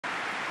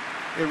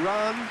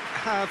Iran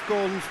have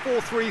gone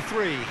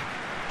 4-3-3.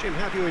 Jim,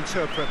 how do you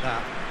interpret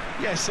that?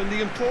 Yes, and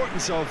the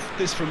importance of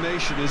this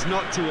formation is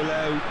not to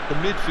allow the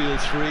midfield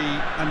three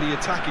and the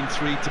attacking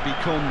three to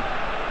become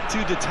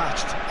too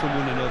detached from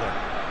one another.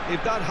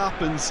 If that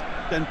happens,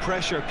 then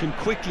pressure can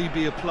quickly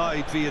be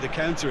applied via the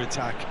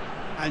counter-attack,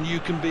 and you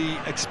can be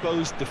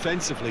exposed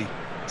defensively.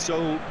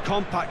 So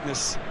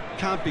compactness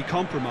can't be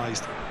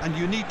compromised, and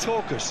you need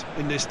talkers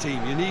in this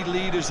team. You need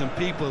leaders and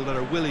people that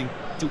are willing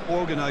to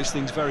organise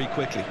things very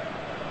quickly.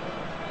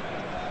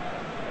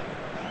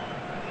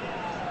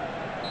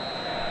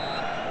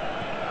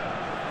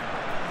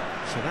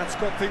 So that's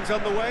got things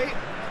underway.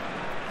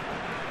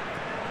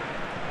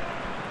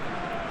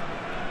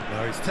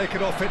 No, he's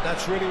taken off it,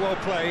 that's really well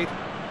played.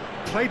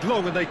 Played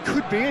long and they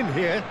could be in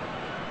here.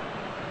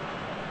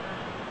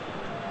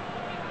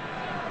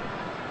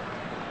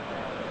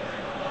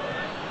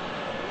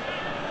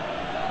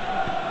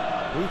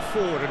 Move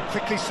forward and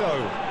quickly so.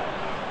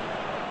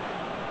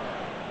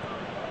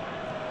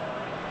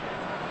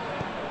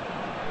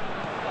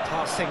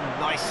 Passing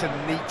nice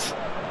and neat.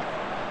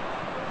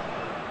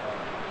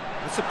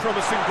 It's a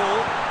promising ball.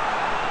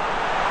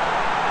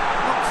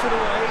 Knocks it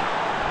away.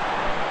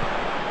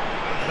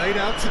 Played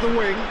out to the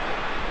wing.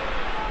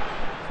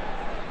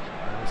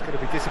 Oh, he's going to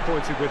be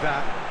disappointed with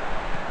that.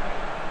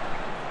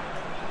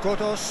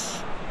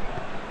 Godos.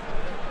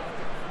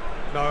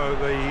 No,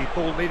 the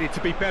ball needed to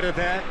be better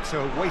there. It's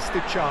a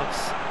wasted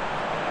chance.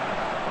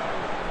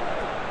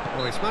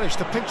 Oh, he's managed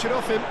to pinch it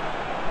off him.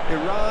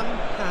 Iran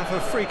have a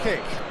free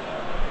kick.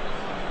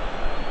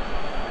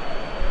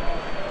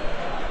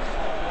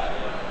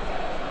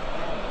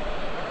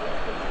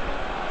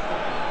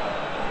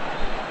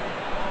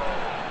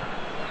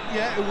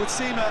 Yeah, it would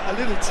seem a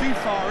little too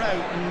far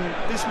out,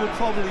 and this would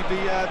probably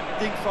be a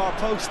big far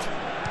post.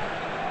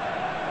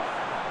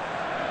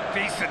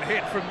 Decent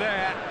hit from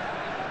there.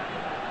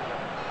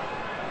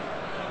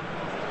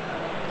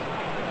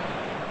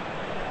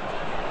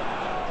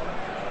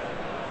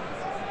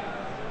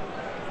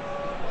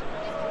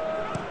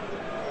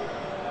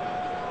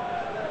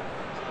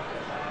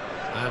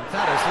 And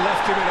that has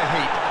left him in a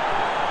heap.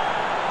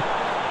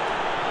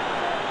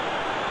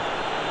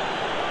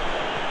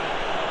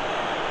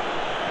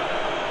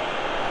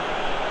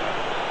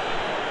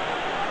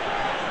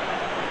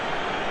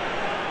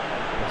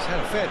 He's had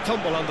a fair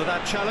tumble under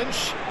that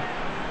challenge.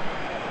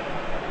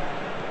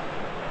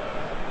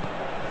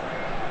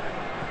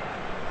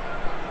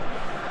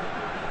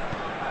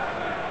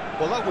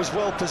 Well, that was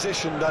well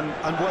positioned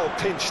and well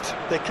pinched.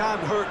 They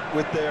can't hurt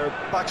with their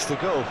backs to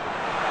goal.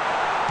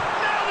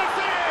 Now the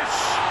finish!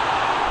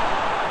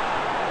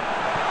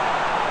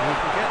 He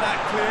can get that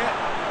clear.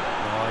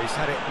 Oh, he's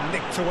had it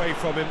nicked away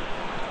from him.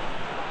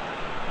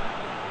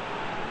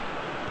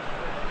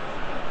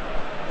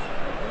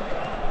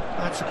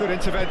 That's a good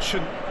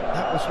intervention.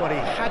 That was what he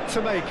had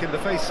to make in the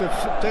face of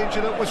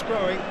danger that was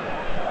growing.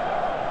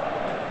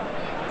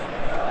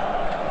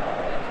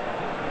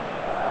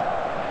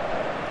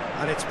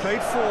 And it's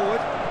played forward.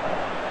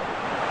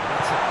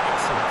 That's an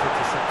excellent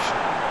interception.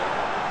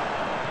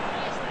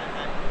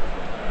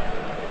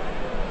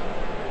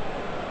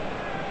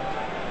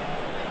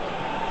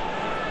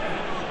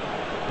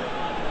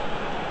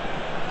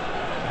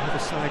 The other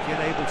side yet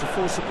able to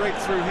force a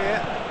breakthrough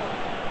here.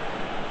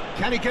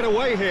 Can he get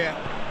away here?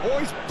 Oh,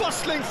 he's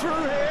bustling through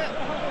here.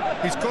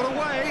 He's got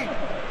away.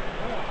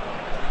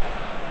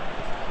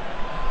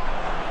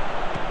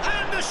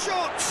 And the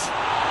shot!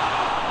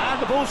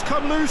 And the ball's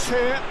come loose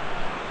here.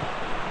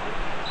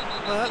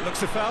 That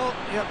looks a foul.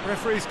 Yep,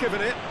 referee's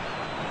given it.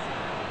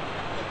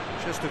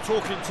 Just a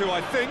talking to,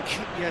 I think.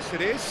 Yes,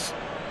 it is.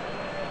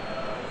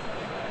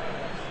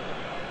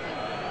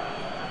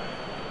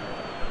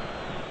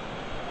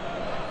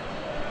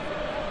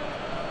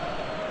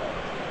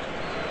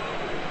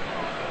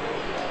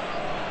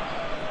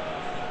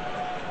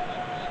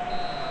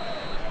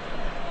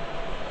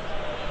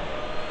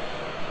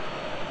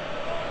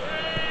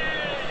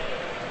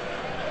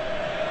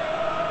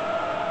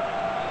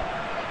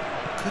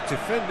 Good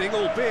defending,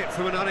 albeit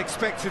from an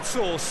unexpected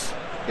source.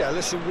 Yeah,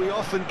 listen, we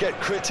often get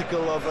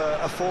critical of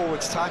a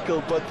forward's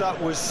tackle, but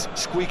that was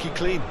squeaky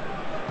clean.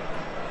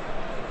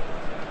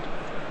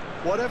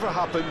 Whatever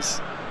happens,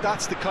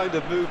 that's the kind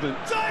of movement.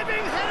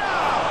 Diving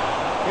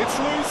header! It's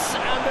loose,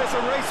 and there's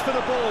a race for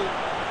the ball.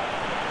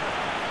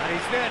 And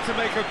he's there to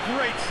make a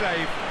great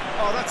save.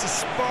 Oh, that's a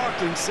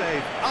sparkling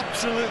save,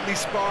 absolutely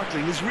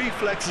sparkling. His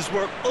reflexes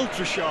were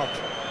ultra sharp.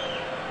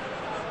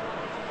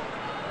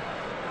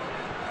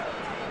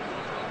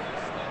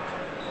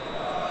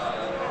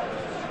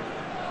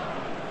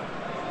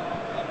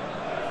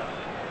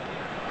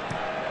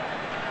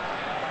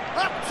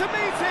 Up to meet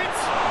it!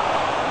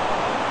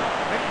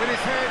 Hit with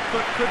his head,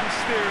 but couldn't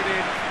steer it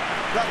in.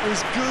 That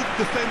was good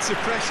defensive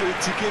pressure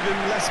to give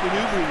him less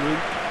manoeuvring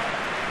room.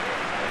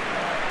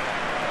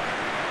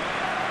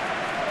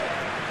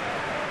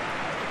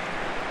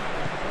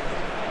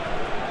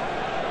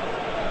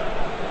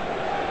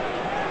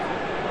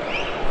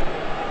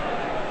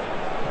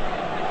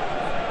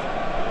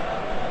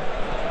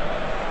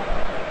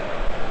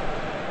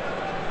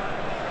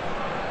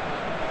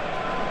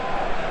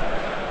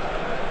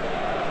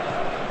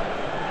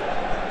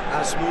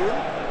 Smoon,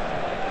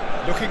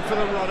 looking for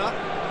the runner.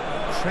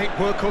 Great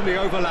work on the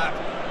overlap.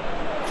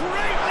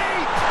 Great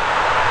leap!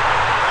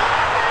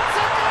 And it's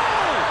a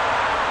goal!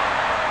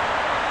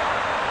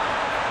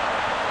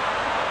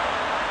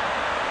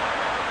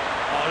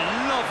 A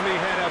lovely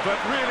header, but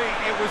really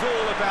it was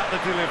all about the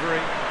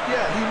delivery.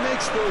 Yeah, he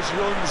makes those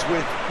runs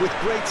with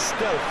great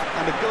stealth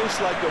and a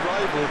ghost-like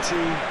arrival to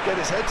get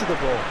his head to the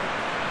ball.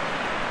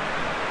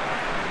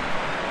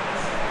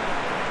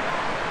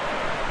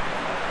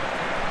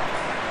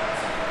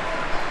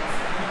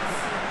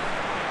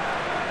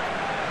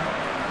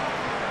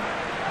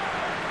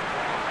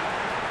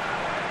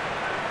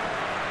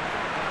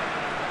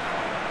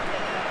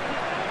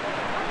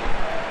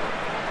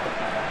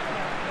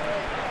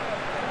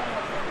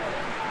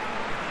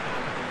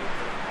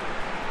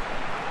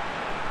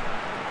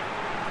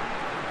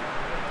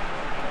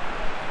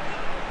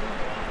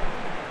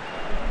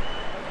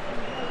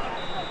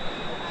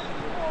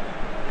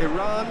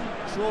 Iran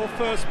draw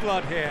first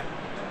blood here.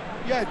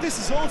 Yeah, this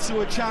is also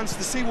a chance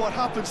to see what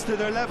happens to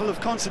their level of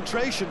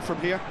concentration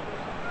from here.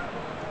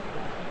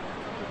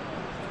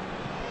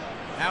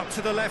 Out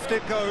to the left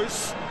it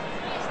goes.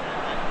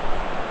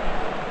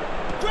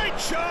 Great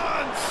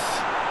chance!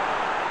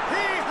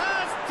 He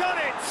has done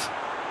it!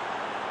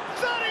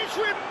 That is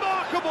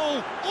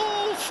remarkable!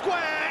 All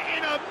square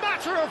in a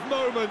matter of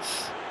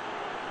moments.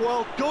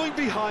 Well, going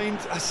behind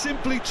has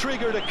simply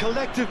triggered a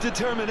collective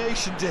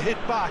determination to hit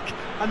back,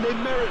 and they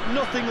merit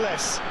nothing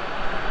less.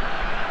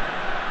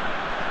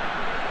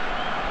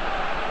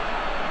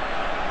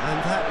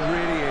 And that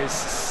really is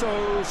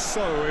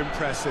so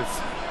impressive.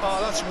 Oh,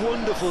 that's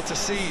wonderful to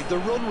see. The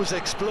run was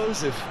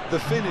explosive, the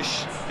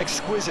finish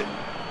exquisite.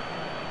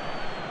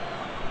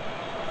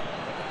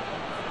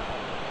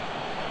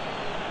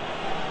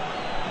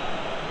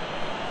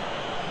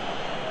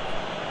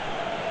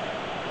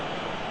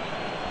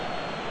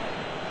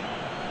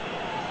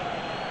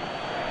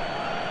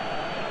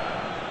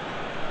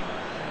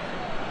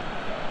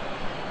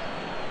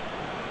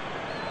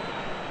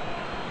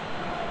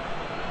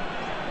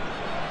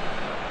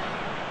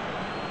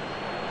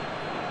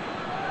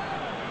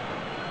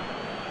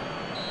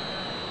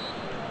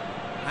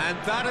 And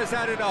that has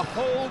added a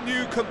whole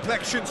new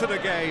complexion to the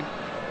game.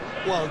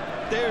 Well,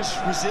 there's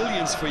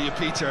resilience for you,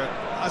 Peter.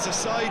 As a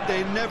side,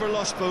 they never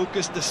lost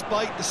focus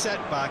despite the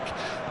setback,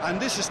 and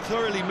this is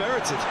thoroughly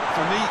merited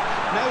for me.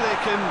 Now they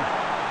can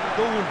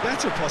go on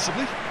better,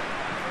 possibly.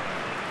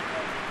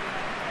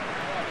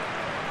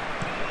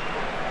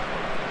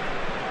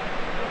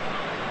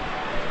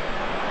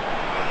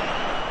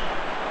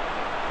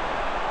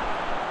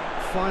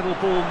 Final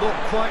ball not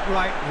quite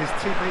right. His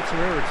teammates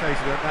are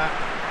irritated at that.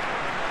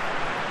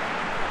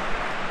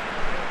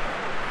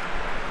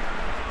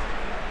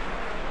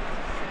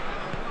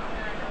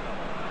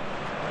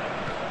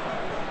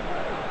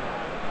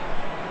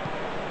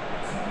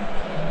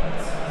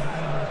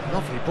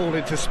 Lovely ball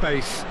into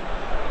space.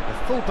 The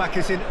fullback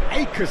is in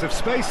acres of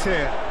space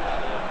here.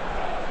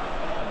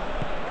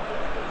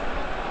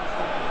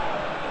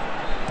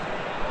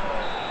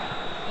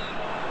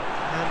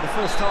 And the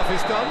first half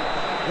is done.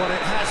 Well,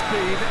 it has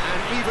been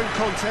an even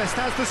contest,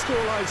 as the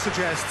scoreline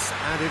suggests,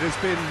 and it has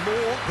been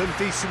more than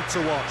decent to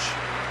watch.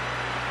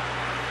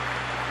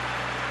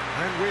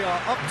 And we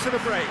are up to the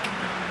break.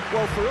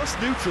 Well, for us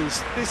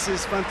neutrals, this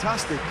is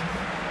fantastic.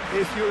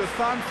 If you're a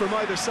fan from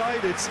either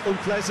side, it's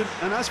unpleasant.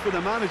 And as for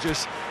the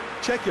managers,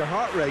 check your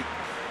heart rate.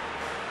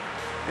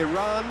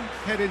 Iran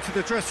head into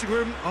the dressing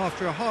room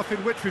after a half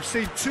in which we've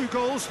seen 2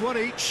 goals, 1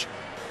 each,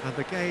 and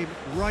the game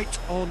right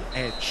on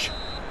edge.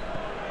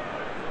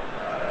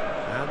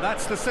 And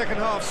that's the second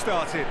half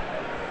started.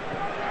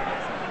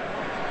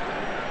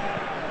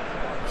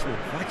 It's an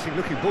inviting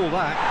looking ball,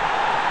 that.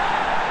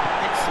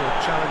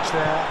 Excellent challenge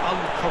there,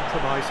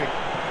 uncompromising.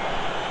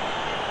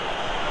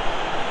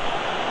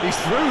 He's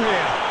through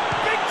here.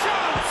 Big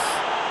chance!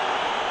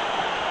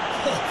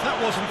 Oh, that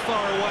wasn't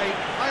far away.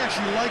 I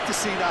actually like to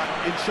see that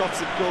in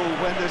shots at goal,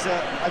 when there's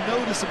a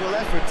noticeable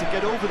effort to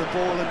get over the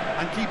ball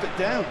and keep it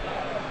down.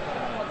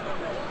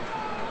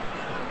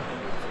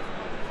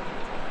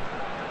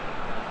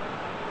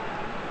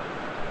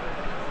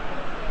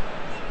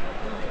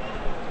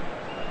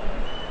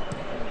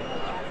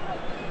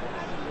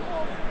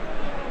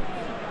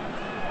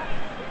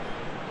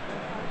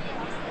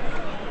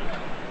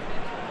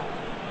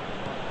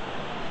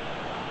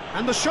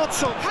 And the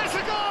shot's on. Has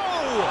a goal!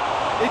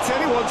 It's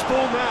anyone's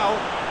ball now.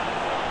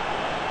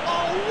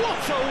 Oh,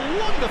 what a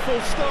wonderful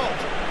stop!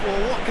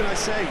 Well, what can I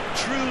say?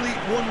 Truly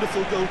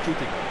wonderful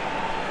goalkeeping.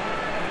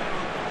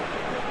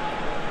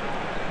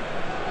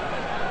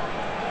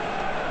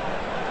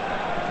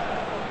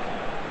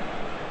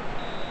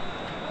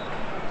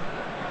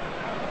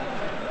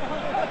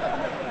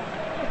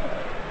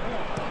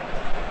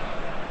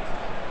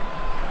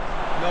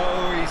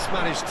 No, he's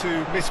managed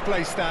to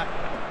misplace that.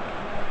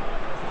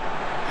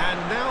 And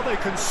now they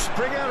can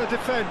spring out of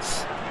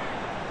defence.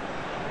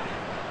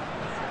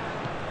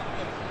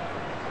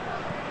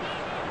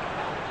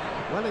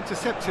 Well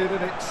intercepted,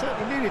 and it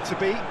certainly needed to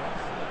be.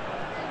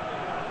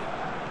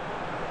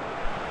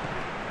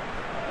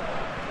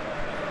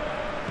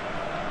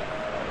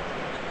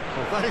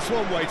 That is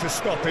one way to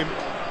stop him.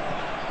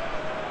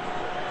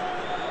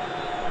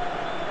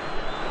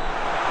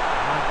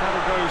 And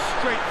that'll go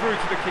straight through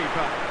to the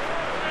keeper.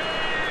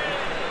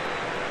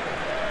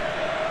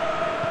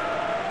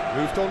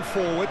 Moved on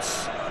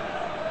forwards.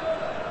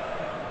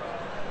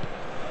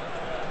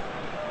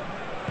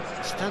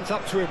 Stands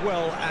up to it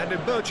well and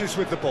emerges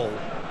with the ball.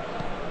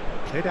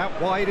 Cleared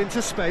out wide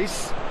into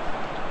space.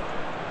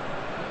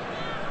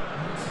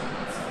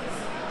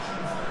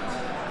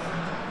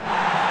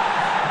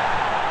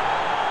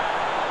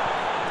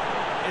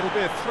 It'll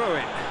be a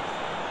throw-in.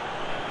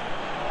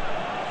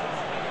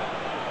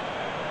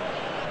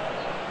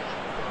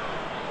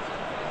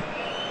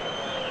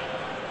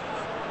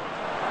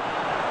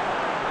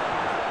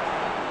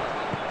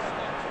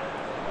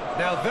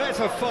 Now there's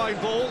a fine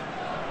ball.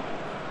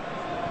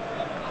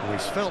 Oh,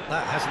 he's felt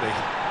that, hasn't he?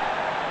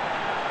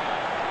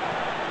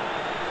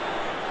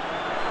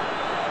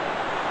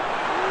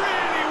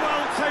 Really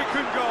well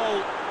taken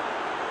goal.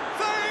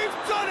 They've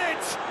done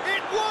it!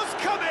 It was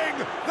coming!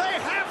 They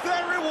have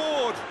their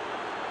reward!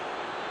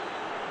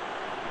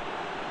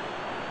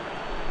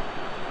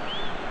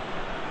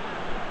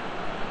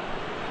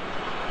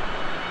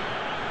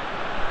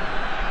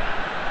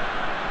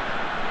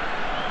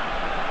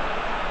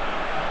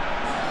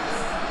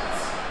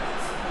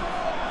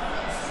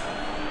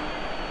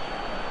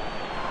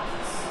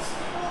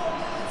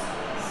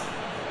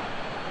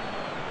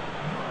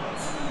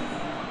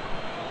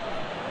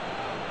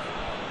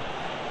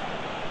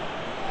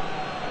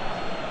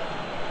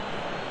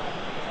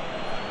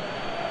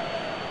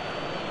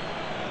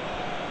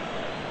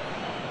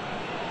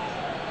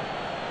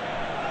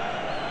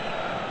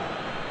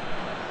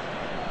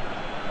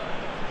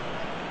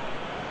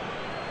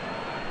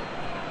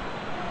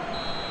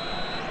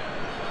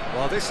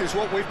 Well, this is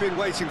what we've been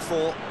waiting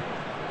for.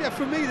 Yeah,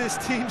 for me, this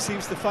team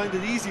seems to find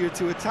it easier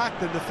to attack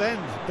than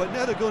defend, but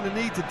now they're going to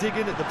need to dig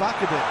in at the back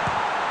a bit.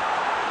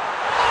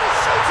 Oh,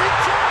 shooting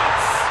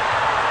chance!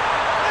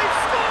 They've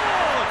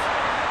scored!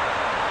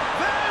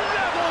 They're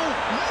level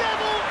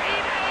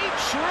in a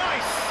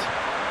trice!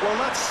 Well,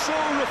 that's so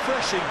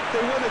refreshing.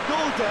 They went a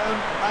goal down,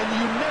 and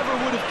you never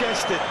would have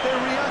guessed it. Their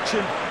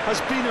reaction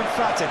has been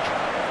emphatic.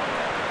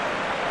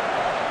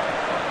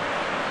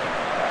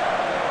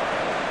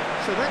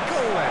 So that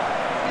goal then.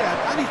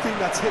 Yeah, anything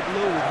that's hit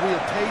low with real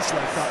pace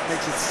like that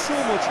makes it so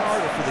much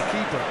harder for the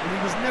keeper, and he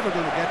was never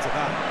going to get to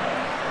that.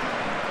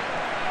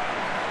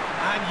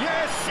 And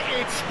yes,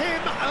 it's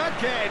him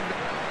again.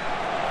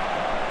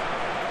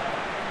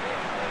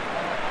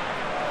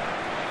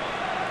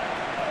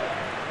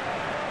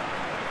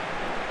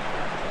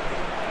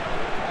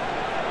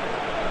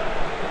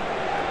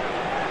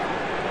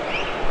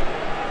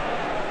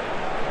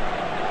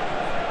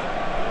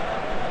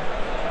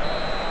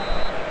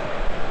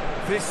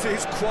 This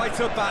is quite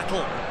a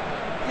battle.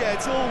 Yeah,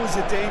 it's always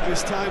a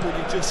dangerous time when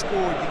you've just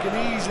scored. You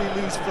can easily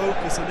lose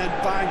focus and then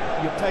bang,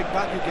 you're pegged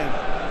back again.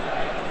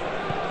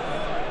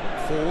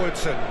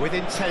 Forwards and with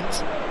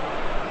intent.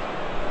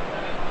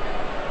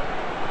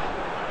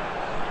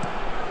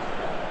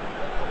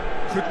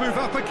 Could move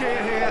up a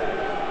gear here.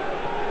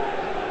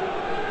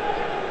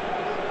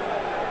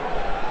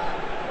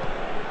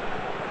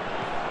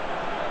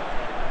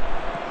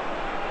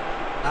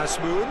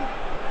 Asmoon.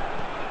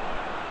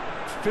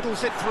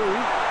 Fiddles it through,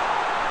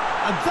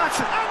 and that's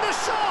it, and the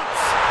shot!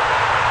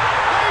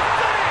 They've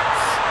done it!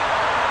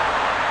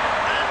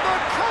 And the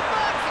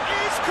comeback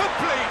is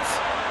complete!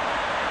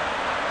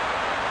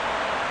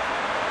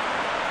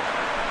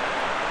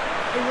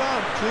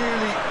 Iran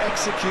clearly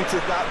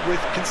executed that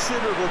with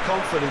considerable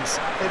confidence.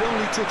 It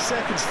only took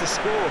seconds to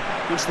score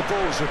once the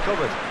ball was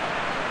recovered.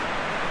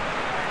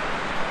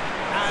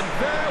 And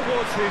there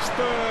was his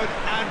third,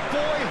 and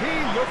boy, he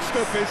looks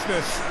the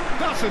business,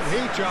 doesn't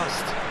he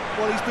just?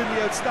 Well, he's been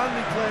the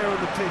outstanding player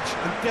on the pitch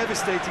and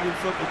devastating in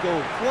front of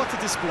goal. What a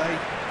display,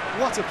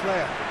 what a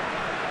player.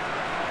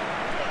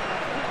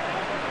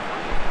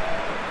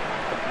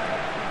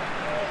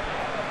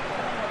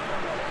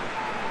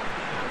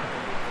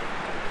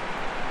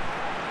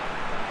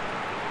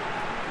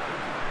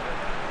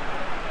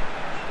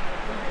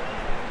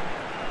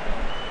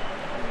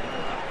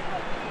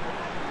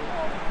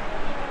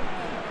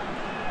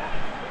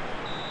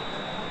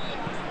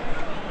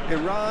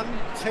 Iran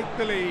take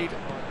the lead.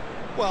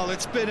 Well,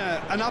 it's been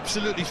an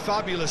absolutely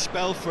fabulous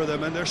spell for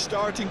them, and they're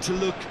starting to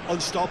look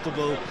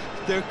unstoppable.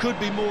 There could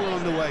be more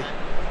on the way.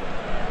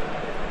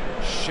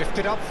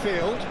 Shifted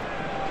upfield.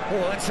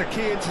 Oh, that's a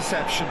key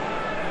interception.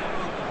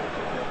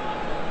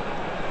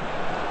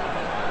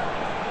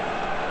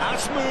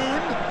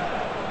 Asmoon.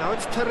 Now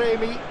it's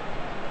Taremi.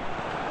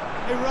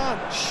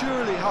 Iran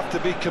surely have to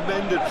be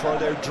commended for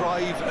their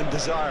drive and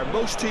desire.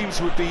 Most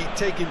teams would be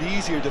taking the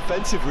easier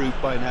defensive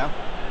route by now.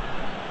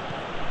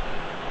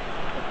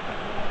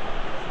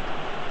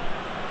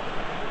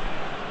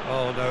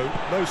 Oh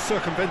no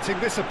circumventing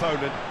this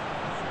opponent.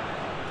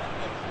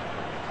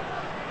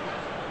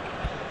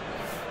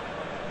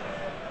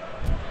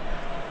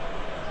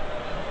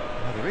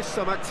 Well, there is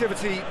some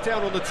activity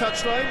down on the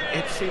touchline.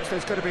 It seems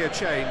there's going to be a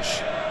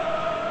change.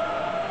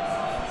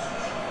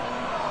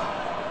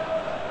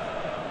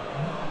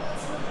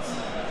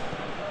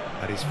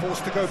 He's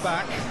forced to go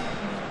back.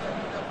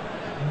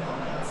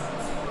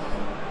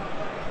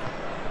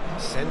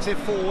 Sends it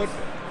forward.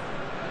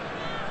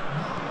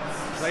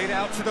 Played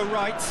out to the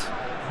right.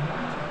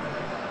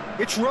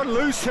 It's run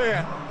loose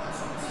here.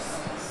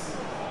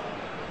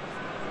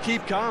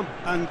 Keep calm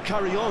and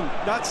carry on.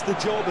 That's the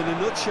job in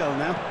a nutshell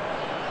now.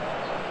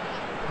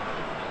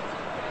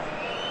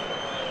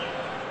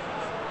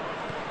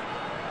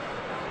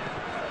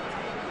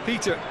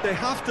 Peter, they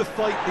have to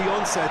fight the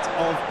onset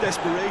of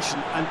desperation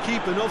and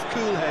keep enough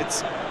cool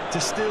heads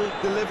to still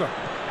deliver.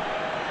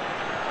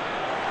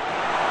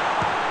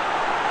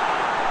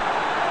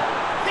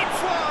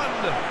 Hits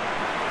one!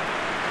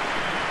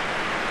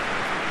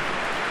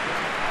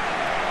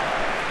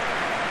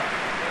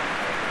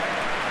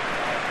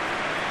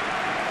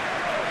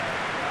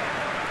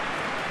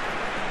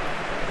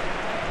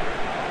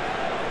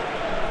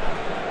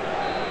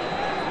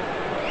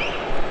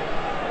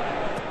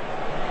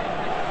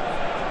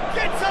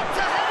 Gets up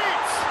to head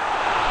it!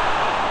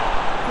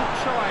 Good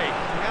try.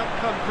 The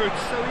outcome could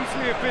so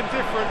easily have been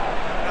different.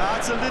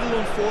 That's a little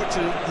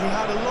unfortunate. He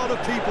had a lot of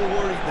people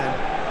worried then.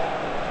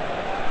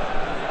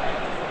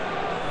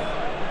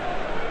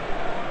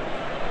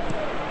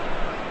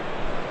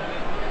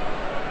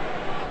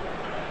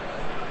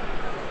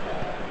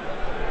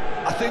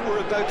 I think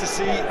we're about to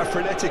see a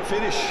frenetic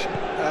finish.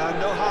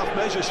 No half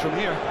measures from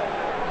here.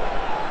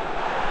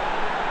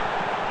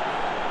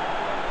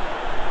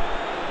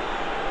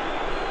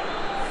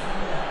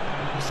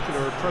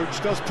 Muscular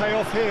approach does pay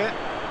off here.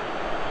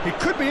 He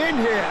could be in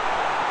here.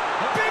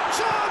 A big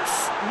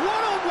chance!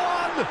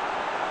 One-on-one!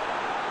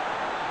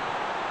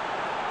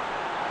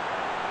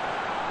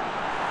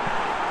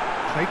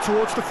 Play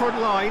towards the front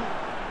line.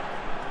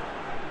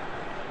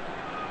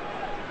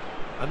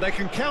 And they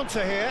can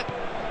counter here.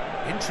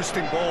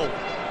 Interesting ball.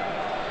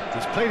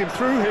 He's played him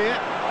through here.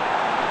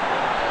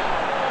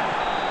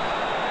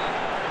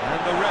 And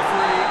the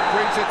referee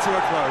brings it to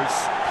a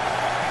close.